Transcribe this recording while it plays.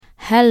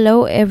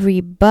Hello,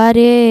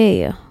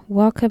 everybody.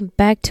 Welcome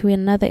back to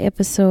another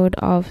episode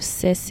of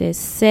Sese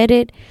Said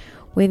It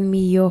with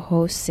me, your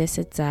host,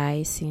 Sese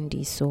Zai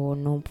Cindy So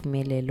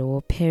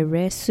Nompumelelo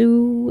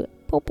Peresu.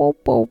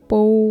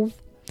 Po.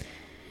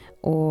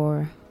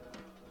 Or,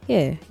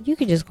 yeah, you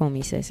could just call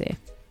me Sese.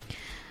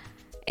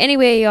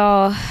 Anyway,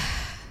 y'all,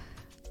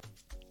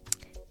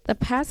 the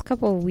past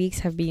couple of weeks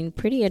have been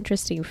pretty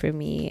interesting for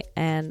me,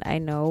 and I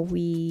know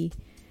we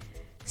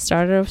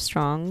started off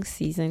strong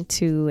season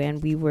 2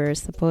 and we were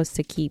supposed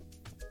to keep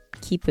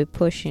it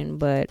pushing,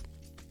 but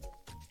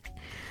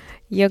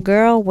your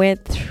girl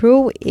went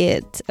through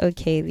it.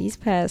 Okay, these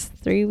past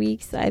 3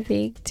 weeks, I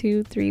think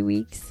 2-3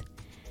 weeks.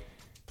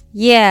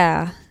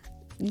 Yeah,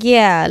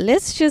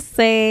 let's just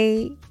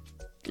say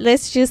I'm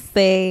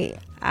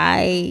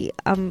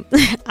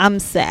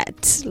sad.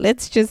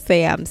 Let's just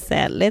say I'm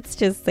sad. Let's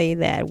just say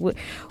that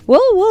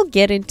we'll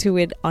get into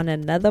it on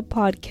another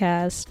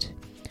podcast.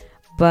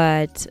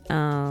 But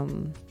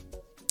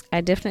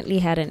I definitely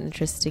had an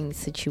interesting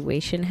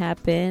situation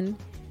happen.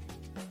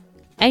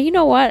 And you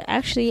know what?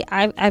 Actually,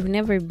 I've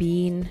never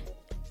been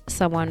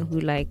someone who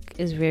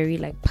is very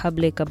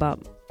public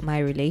about my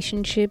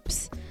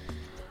relationships.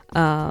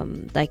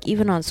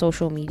 Even on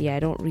social media, I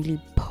don't really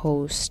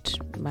post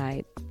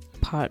my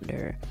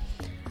partner,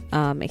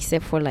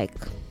 except for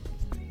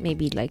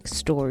maybe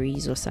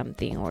stories or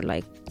something, or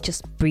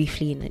just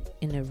briefly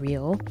in a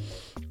reel.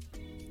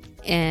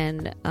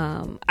 And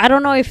I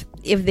don't know if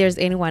there's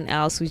anyone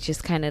else who's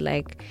just kind of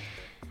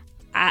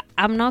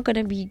I'm not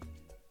gonna be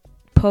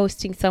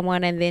posting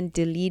someone and then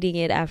deleting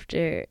it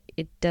after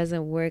it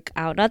doesn't work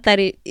out. Not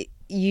that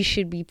you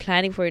should be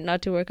planning for it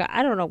not to work out.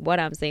 I don't know what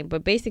I'm saying,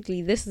 but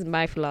basically this is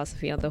my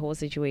philosophy on the whole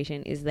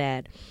situation, is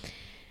that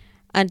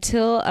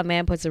until a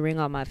man puts a ring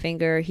on my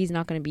finger, he's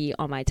not gonna be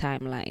on my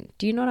timeline.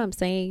 Do you know what I'm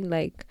saying?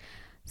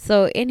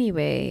 So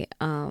anyway,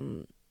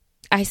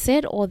 I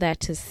said all that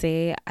to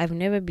say I've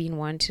never been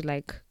one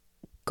to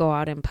go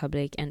out in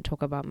public and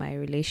talk about my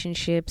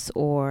relationships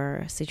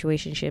or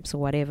situationships or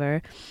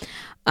whatever,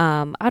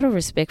 out of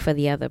respect for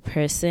the other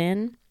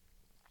person.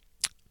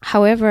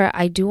 However,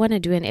 I do want to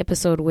do an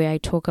episode where I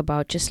talk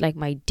about just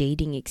my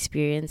dating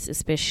experience,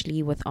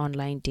 especially with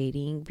online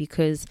dating,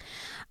 because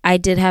I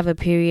did have a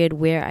period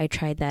where I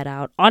tried that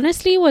out.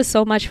 Honestly, it was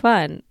so much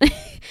fun.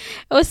 It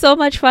was so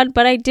much fun,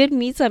 but I did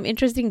meet some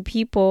interesting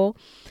people.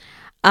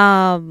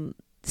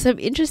 Some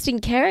interesting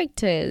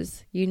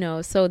characters,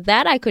 so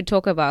that I could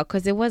talk about,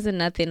 because it wasn't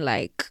nothing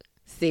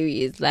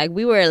serious.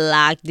 We were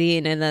locked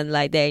in and then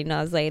that, I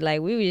was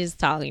we were just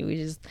talking, we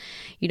were just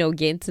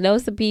getting to know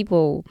some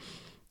people.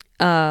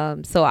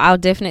 So I'll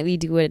definitely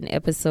do an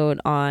episode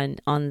on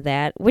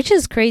that, which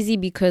is crazy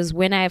because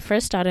when I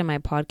first started my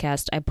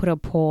podcast, I put a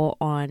poll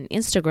on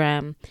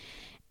Instagram,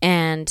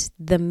 and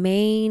the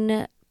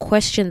main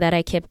question that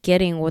I kept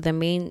getting, or the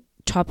main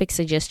topic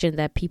suggestion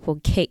that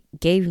people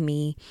gave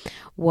me,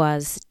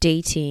 was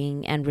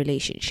dating and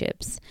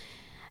relationships.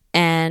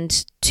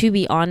 And to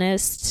be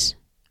honest,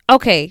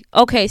 okay,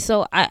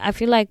 so I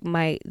feel like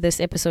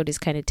this episode is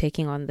kind of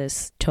taking on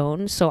this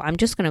tone, so I'm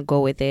just gonna go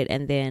with it,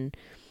 and then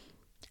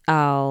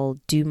I'll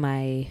do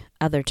my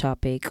other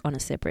topic on a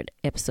separate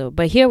episode.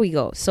 But here we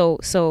go. So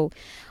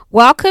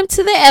welcome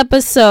to the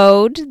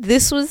episode.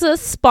 This was a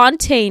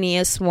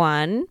spontaneous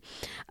one.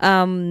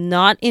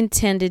 Not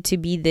intended to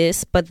be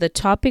this, but the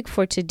topic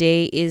for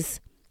today is,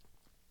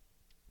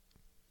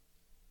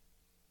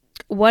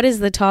 what is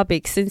the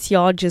topic, since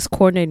y'all just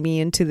cornered me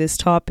into this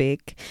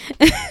topic?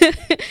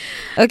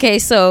 Okay,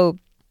 so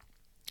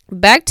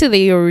back to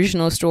the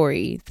original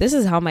story. This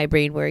is how my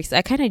brain works.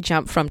 I kind of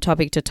jump from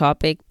topic to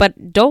topic,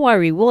 but don't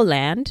worry, we will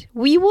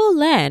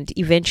land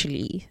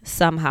eventually,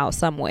 somehow,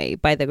 some way,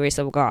 by the grace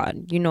of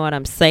God. You know what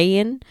I'm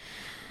saying?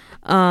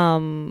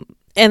 And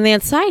then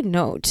side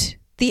note,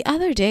 the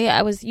other day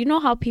I was,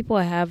 how people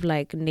have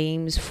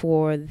names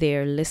for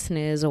their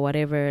listeners or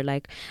whatever.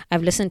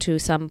 I've listened to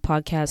some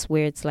podcasts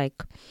where it's 30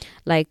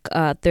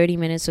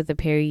 minutes with the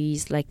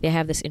Perrys. They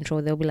have this intro.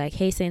 They'll be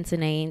hey, Saints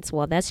and Aints.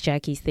 Well, that's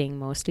Jackie's thing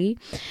mostly.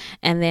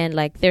 And then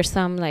there's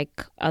some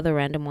other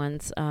random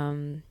ones.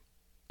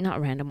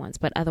 Not random ones,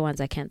 but other ones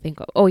I can't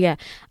think of. Oh yeah.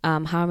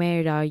 How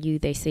married are you?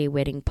 They say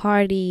wedding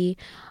party.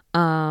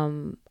 I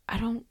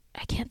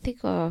can't think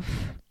of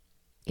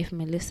if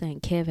Melissa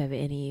and Kev have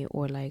any,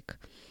 or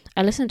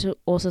I listen to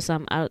also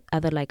some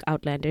other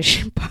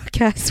outlandish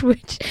podcasts,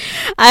 which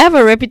I have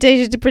a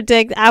reputation to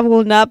protect. I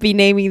will not be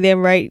naming them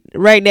right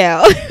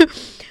now.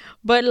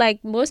 But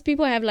most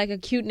people have a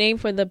cute name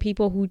for the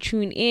people who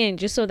tune in,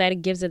 just so that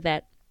it gives it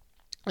that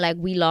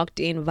we locked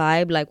in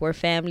vibe, we're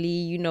family,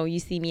 you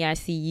see me, I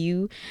see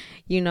you,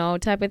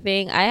 type of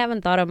thing. I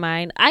haven't thought of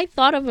mine. I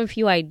thought of a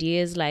few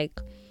ideas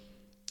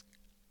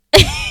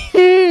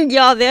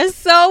y'all, they're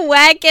so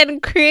whack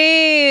and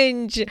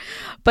cringe.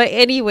 But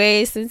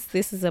anyway, since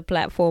this is a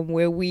platform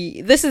where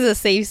this is a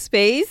safe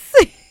space,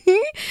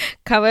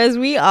 come as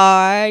we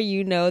are,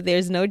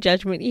 there's no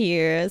judgment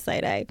here,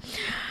 side eye.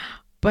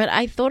 But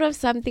I thought of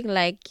something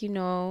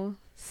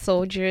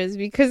soldiers,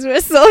 because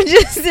we're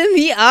soldiers in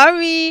the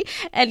army,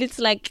 and it's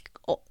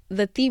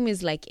the theme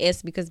is like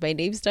S because my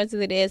name starts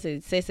with an S and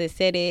it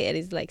said it and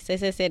it's like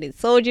said it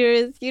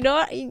soldiers, you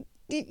know.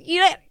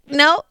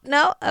 No,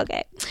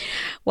 okay.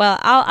 Well,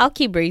 I'll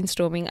keep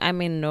brainstorming.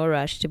 I'm in no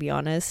rush, to be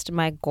honest.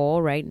 My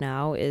goal right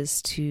now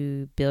is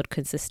to build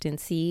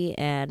consistency,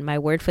 and my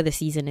word for the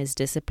season is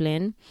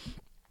discipline.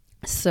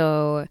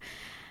 So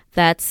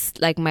that's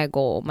like my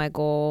goal. My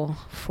goal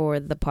for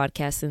the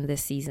podcast in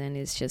this season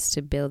is just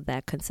to build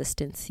that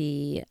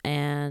consistency.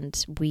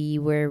 And we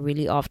were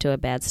really off to a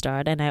bad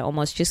start, and I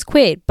almost just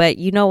quit. But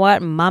you know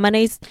what?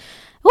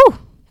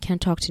 Can't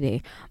talk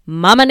today.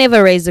 Mama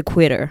never raised a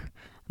quitter.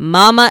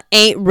 Mama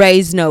ain't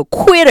raised no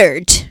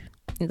quittered.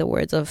 In the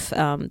words of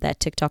that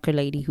TikToker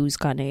lady who's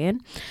Ghanaian.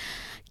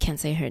 Can't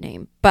say her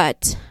name.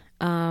 But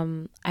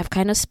I've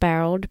kind of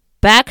spiraled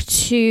back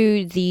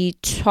to the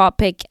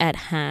topic at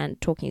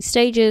hand, talking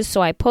stages.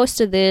 So I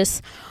posted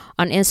this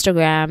on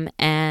Instagram,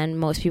 and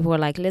most people were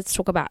like, let's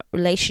talk about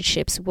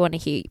relationships. We want to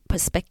hear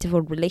perspective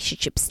on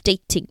relationships,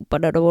 dating, blah,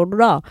 blah, blah,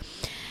 blah.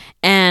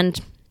 And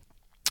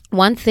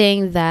one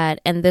thing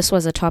that, and this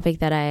was a topic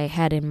that I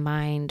had in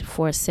mind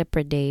for a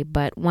separate day,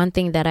 but one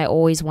thing that I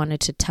always wanted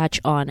to touch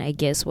on, I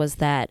guess, was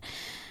that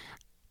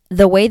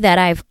the way that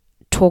I've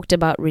talked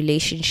about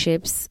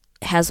relationships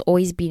has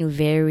always been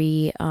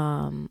very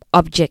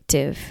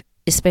objective,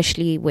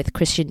 especially with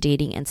Christian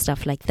dating and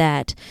stuff like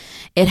that.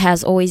 It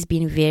has always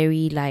been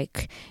very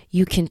like,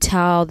 you can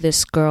tell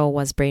this girl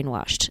was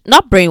brainwashed.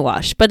 Not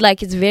brainwashed, but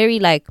like it's very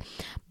like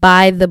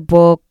by the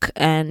book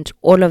and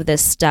all of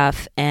this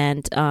stuff.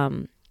 And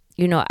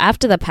you know,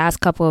 after the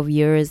past couple of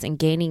years and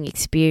gaining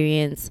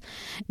experience,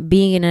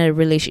 being in a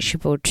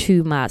relationship or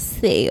two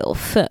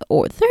myself,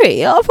 or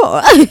three or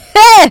four,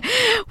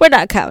 we're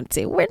not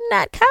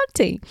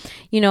counting,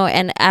 you know,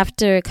 and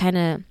after kind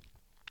of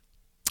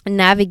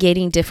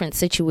navigating different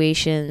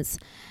situations,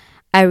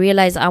 I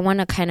realized I want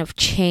to kind of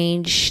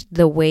change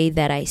the way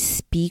that I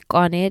speak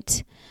on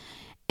it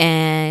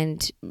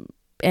and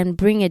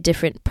bring a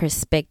different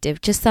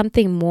perspective, just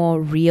something more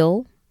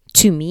real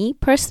to me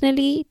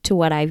personally, to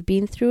what I've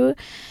been through,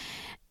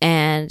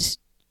 and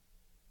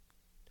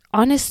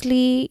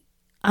honestly,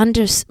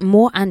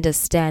 more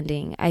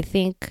understanding. I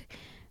think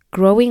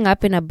growing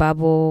up in a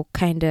bubble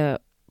kind of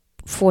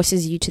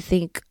forces you to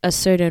think a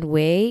certain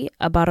way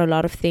about a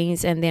lot of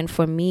things. And then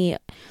for me,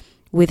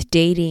 with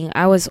dating,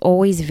 I was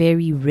always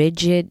very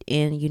rigid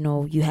in, you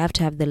know, you have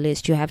to have the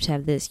list, you have to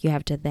have this, you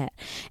have to have that.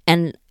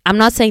 And I'm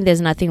not saying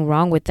there's nothing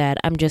wrong with that.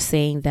 I'm just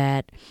saying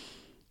that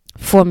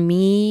for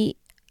me,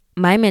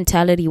 my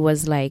mentality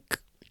was like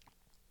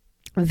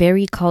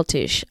very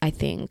cultish, I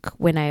think,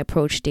 when I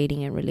approached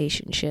dating and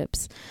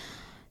relationships.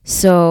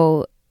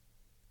 So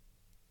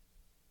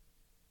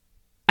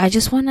I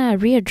just want to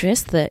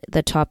readdress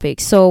the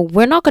topic. So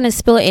we're not going to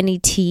spill any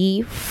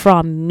tea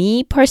from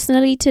me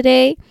personally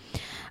today.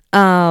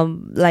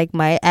 Like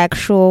my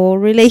actual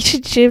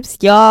relationships,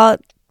 y'all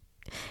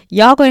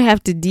gonna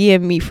have to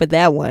DM me for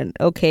that one.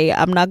 Okay,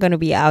 I'm not gonna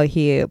be out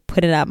here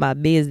putting out my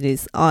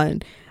business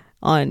on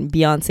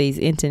Beyonce's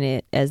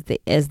internet, as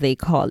they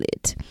call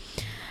it.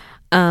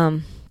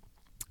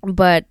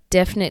 But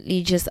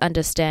definitely just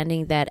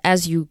understanding that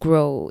as you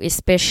grow,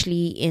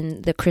 especially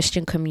in the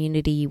Christian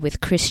community with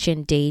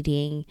Christian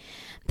dating,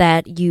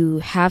 that you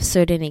have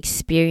certain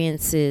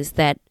experiences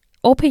that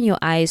open your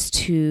eyes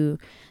to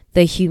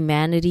the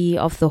humanity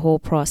of the whole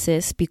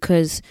process.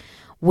 Because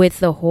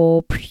with the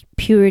whole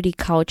purity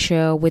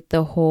culture, with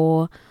the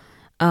whole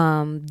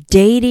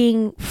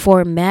dating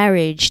for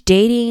marriage,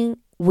 dating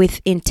with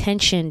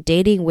intention,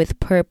 dating with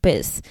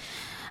purpose,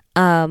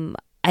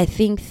 I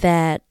think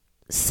that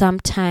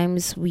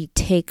sometimes we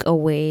take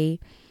away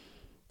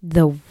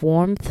the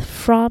warmth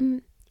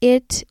from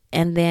it,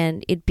 and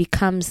then it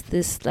becomes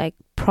this like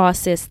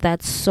process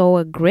that's so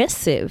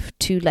aggressive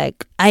to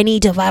like, I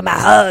need to find my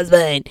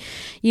husband,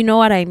 you know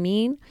what I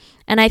mean?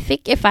 And I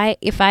think if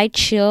I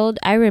chilled,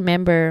 I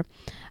remember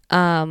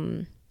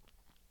one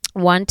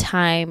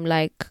time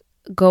like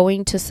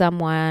going to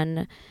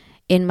someone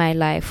in my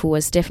life who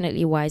was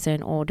definitely wiser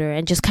and older,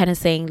 and just kind of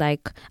saying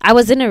like, I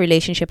was in a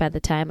relationship at the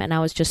time, and I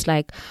was just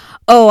like,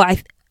 oh,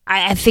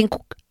 I think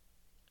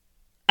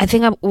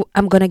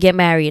I'm gonna get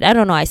married. I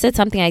don't know, I said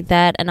something like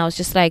that, and I was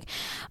just like,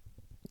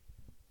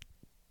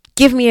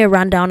 give me a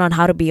rundown on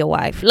how to be a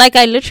wife. Like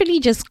I literally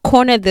just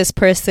cornered this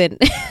person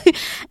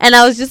and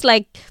I was just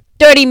like,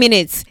 30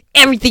 minutes,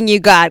 everything you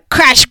got,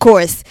 crash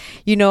course,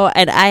 you know.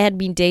 And I had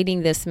been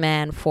dating this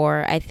man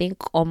for I think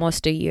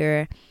almost a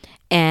year,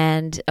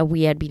 and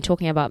we had been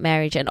talking about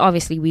marriage, and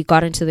obviously we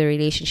got into the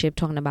relationship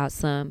talking about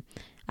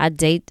I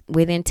date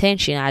with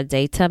intention, I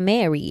date to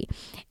marry.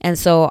 And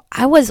so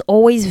I was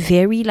always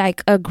very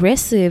like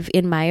aggressive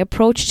in my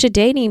approach to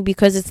dating,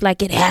 because it's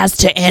like, it has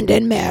to end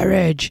in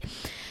marriage.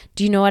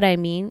 Do you know what I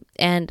mean?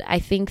 And I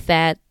think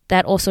that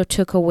also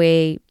took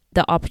away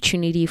the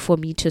opportunity for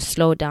me to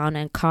slow down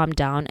and calm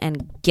down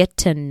and get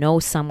to know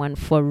someone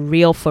for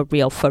real,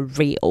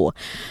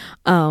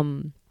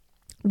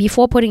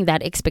 before putting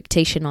that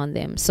expectation on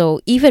them.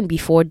 So even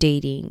before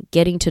dating,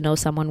 getting to know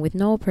someone with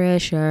no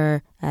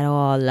pressure at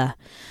all.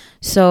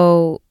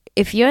 So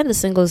if you're in the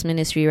singles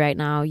ministry right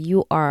now,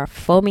 you are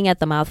foaming at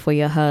the mouth for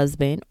your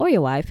husband or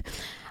your wife.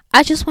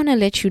 I just want to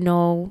let you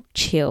know,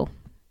 chill.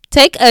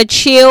 Take a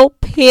chill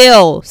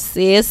pill,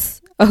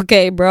 sis.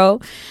 Okay, bro.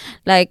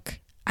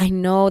 Like, I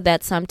know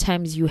that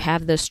sometimes you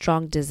have the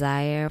strong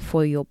desire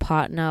for your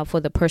partner,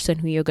 for the person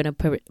who you're going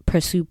to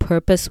pursue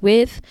purpose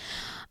with.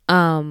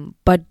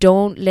 But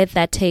don't let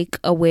that take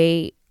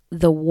away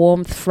the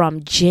warmth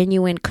from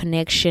genuine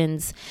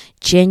connections,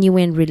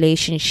 genuine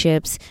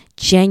relationships,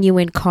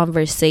 genuine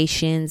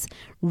conversations,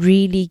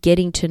 really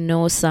getting to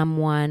know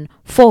someone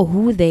for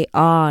who they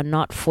are,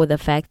 not for the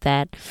fact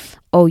that,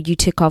 oh, you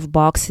tick off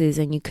boxes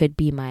and you could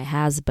be my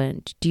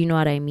husband. Do you know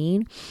what I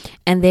mean?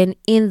 And then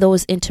in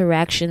those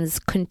interactions,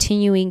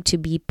 continuing to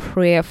be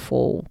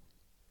prayerful.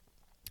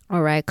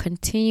 All right,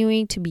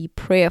 continuing to be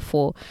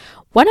prayerful.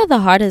 One of the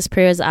hardest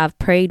prayers I've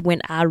prayed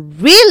when I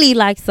really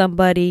like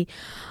somebody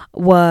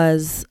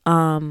was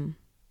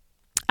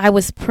I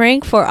was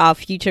praying for our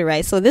future,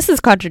 right? So this is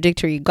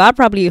contradictory. God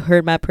probably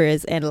heard my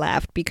prayers and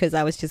laughed because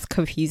I was just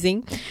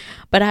confusing.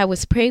 But I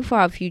was praying for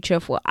our future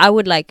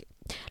let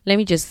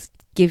me just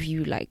give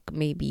you like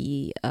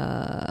maybe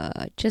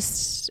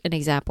just an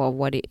example of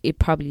what it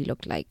probably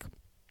looked like.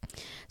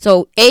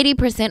 So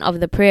 80% of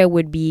the prayer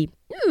would be,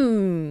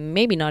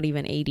 maybe not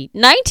even 80,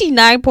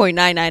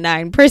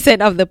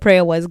 99.999% of the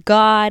prayer was,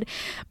 God,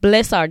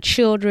 bless our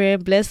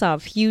children, bless our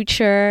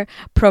future,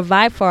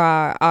 provide for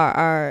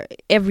our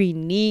every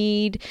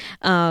need,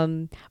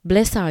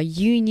 bless our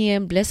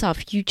union, bless our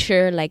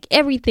future, like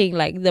everything.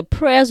 Like the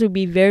prayers would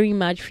be very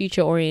much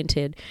future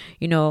oriented,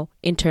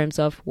 in terms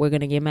of we're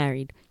going to get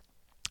married.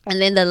 And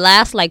then the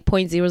last like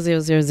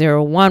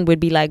 0.00001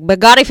 would be like, but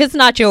God, if it's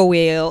not your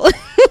will,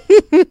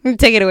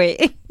 take it away.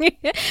 If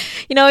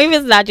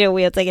it's not your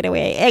will, take it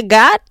away. And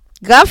God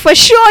for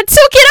sure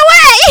took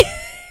it away.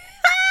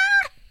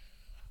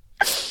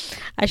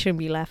 I shouldn't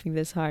be laughing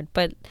this hard.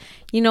 But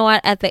you know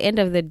what? At the end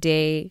of the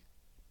day,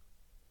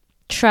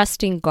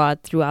 trusting God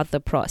throughout the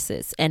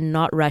process and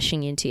not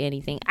rushing into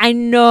anything. I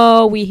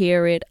know we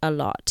hear it a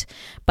lot,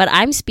 but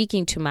I'm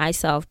speaking to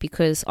myself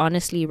because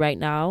honestly, right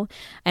now,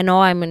 I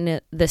know I'm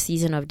in the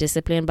season of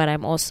discipline, but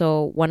I'm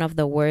also, one of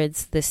the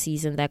words this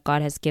season that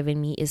God has given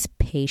me is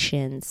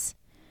patience.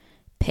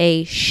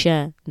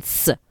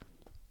 Patience.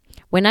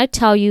 When I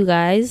tell you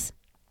guys,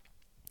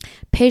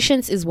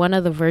 patience is one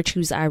of the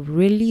virtues I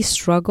really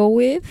struggle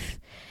with.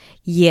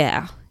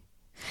 Yeah,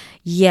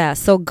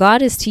 so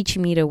God is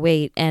teaching me to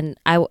wait. And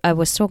I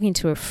was talking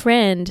to a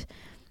friend,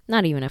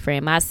 not even a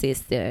friend, my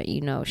sister,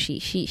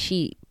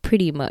 she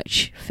pretty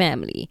much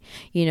family,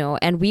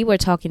 and we were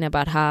talking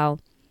about how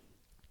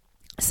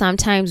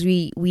sometimes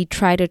we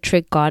try to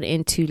trick God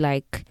into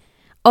like,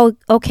 oh,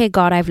 okay,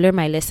 God, I've learned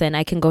my lesson.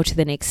 I can go to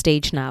the next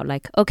stage now.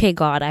 Like, okay,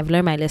 God, I've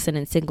learned my lesson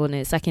in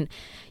singleness.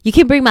 You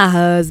can bring my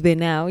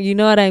husband now. You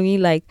know what I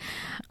mean? Like,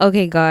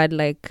 okay, God,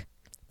 like,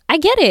 I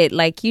get it.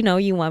 Like, you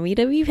want me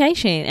to be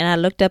patient. And I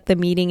looked up the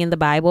meaning in the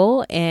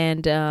Bible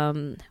and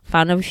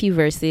found a few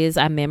verses.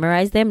 I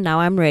memorized them. Now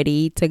I'm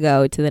ready to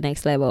go to the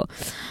next level.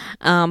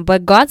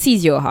 But God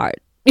sees your heart.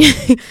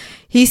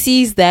 He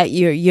sees that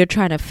you're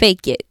trying to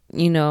fake it,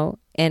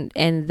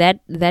 and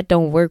that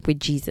don't work with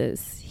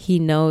Jesus. He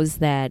knows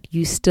that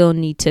you still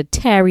need to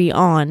tarry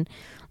on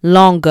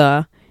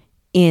longer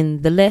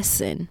in the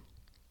lesson.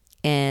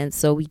 And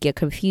so we get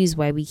confused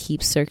why we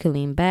keep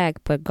circling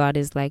back. But God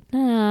is like,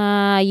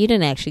 nah, you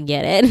didn't actually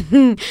get it.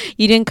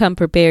 You didn't come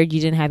prepared.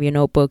 You didn't have your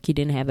notebook. You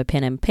didn't have a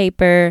pen and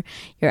paper,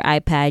 your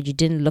iPad. You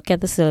didn't look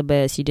at the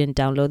syllabus. You didn't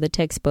download the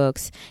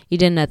textbooks. You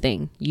did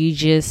nothing. You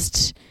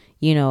just,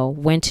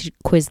 went to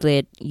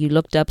Quizlet. You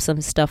looked up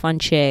some stuff on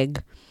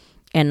Chegg.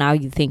 And now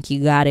you think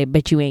you got it,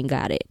 but you ain't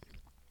got it.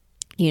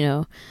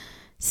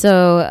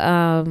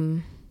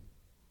 So,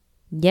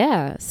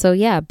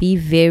 be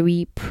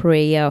very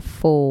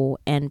prayerful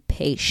and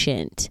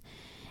patient.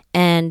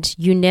 And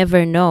you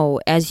never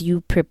know, as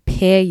you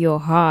prepare your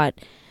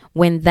heart,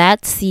 when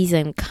that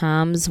season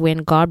comes, when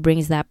God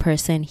brings that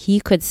person,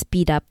 he could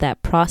speed up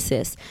that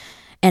process.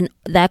 And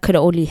that could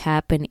only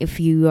happen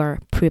if you are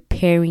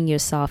preparing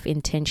yourself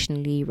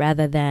intentionally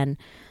rather than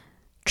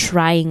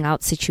trying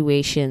out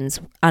situations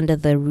under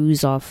the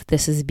ruse of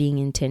this is being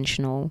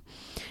intentional,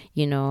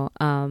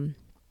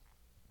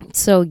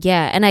 So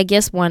and I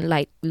guess one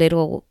like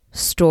little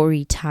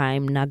story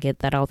time nugget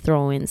that I'll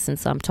throw in,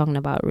 since I'm talking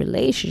about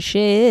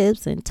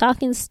relationships and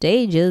talking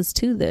stages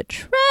to the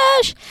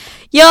trash.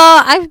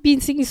 I've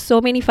been seeing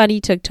so many funny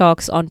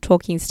TikToks on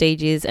talking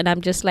stages, and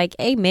I'm just like,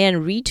 hey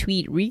man,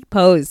 retweet,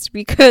 repost,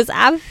 because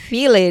I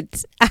feel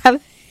it. I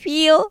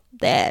feel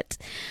that.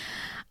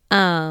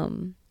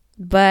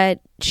 But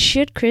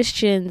should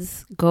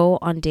Christians go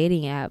on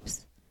dating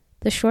apps?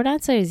 The short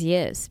answer is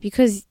yes,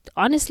 because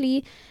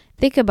honestly,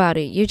 think about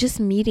it. You're just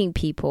meeting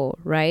people,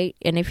 right?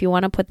 And if you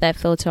want to put that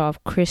filter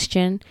of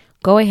Christian,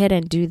 go ahead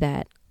and do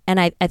that. And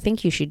I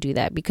think you should do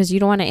that, because you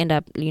don't want to end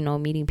up,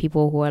 meeting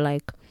people who are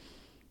like,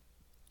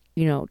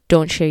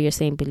 don't share your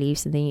same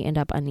beliefs, and then you end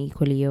up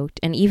unequally yoked.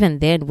 And even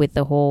then, with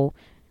the whole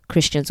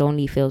Christians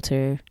only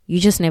filter. You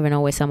just never know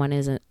where someone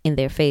is in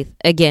their faith.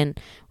 Again,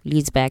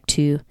 leads back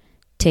to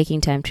taking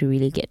time to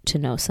really get to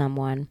know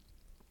someone.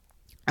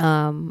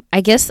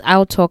 I guess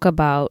I'll talk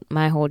about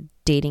my whole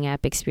dating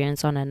app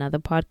experience on another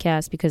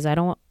podcast because I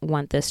don't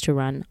want this to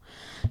run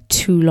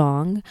too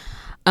long.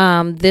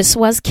 This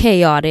was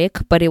chaotic,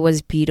 but it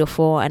was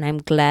beautiful, and I'm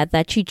glad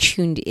that you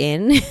tuned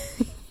in.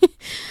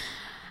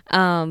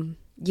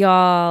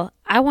 Y'all,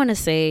 I want to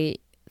say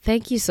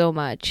thank you so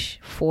much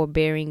for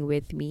bearing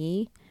with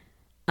me.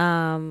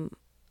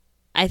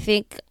 I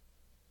think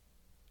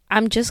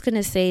I'm just going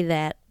to say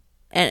that,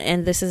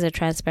 and this is a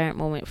transparent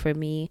moment for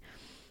me.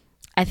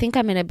 I think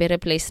I'm in a better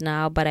place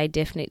now, but I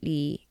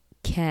definitely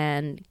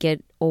can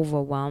get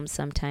overwhelmed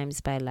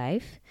sometimes by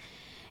life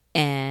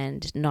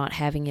and not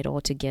having it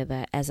all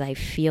together as I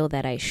feel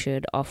that I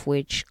should, of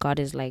which God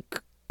is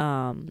like,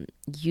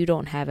 you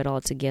don't have it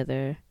all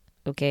together.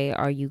 Okay,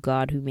 are you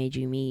God who made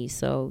you me?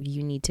 So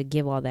you need to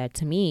give all that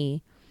to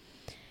me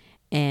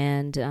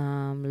and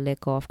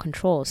let go of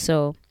control.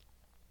 So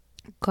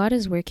God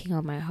is working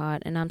on my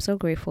heart, and I'm so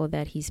grateful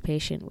that he's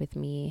patient with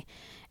me.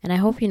 And I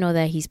hope you know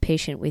that he's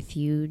patient with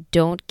you.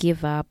 Don't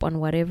give up on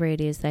whatever it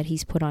is that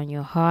he's put on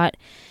your heart.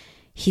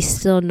 He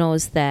still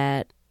knows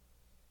that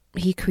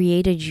he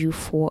created you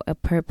for a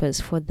purpose.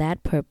 For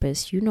that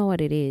purpose, you know what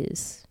it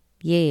is.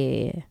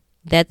 Yeah.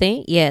 That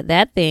thing? Yeah,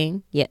 that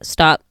thing. Yeah,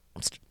 stop.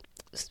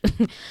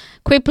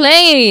 Quit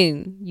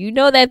playing. You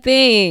know that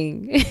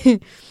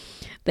thing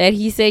that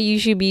he said you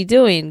should be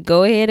doing.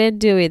 Go ahead and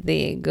do it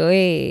then. Go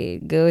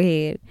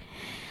ahead.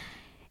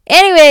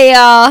 Anyway,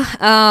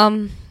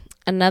 y'all,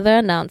 another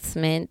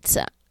announcement.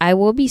 I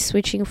will be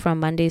switching from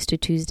Mondays to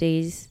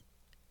Tuesdays.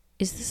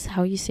 Is this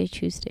how you say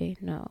Tuesday?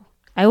 No.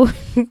 I will.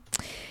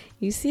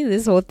 You see,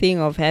 this whole thing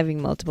of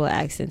having multiple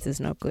accents is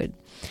not good.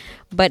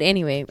 But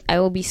anyway, I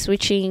will be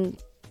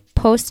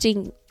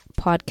posting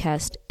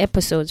podcast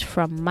episodes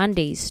from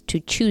Mondays to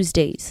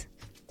Tuesday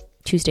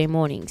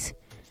mornings,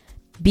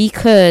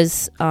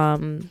 because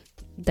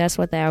that's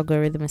what the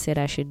algorithm said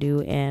I should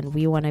do, and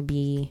we want to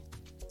be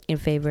in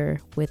favor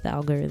with the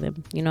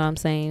algorithm. You know what I'm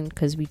saying?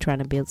 Because we're trying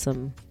to build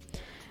some,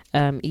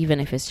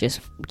 even if it's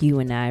just you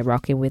and I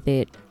rocking with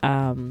it.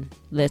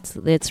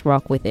 Let's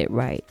rock with it,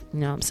 right? You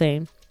know what I'm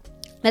saying?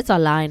 Let's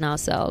align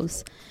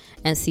ourselves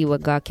and see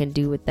what God can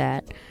do with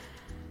that.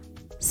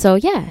 So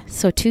yeah,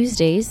 so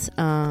Tuesdays,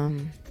 I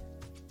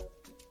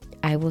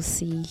will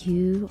see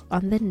you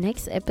on the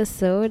next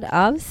episode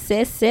of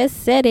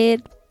Said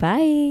It.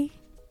 Bye.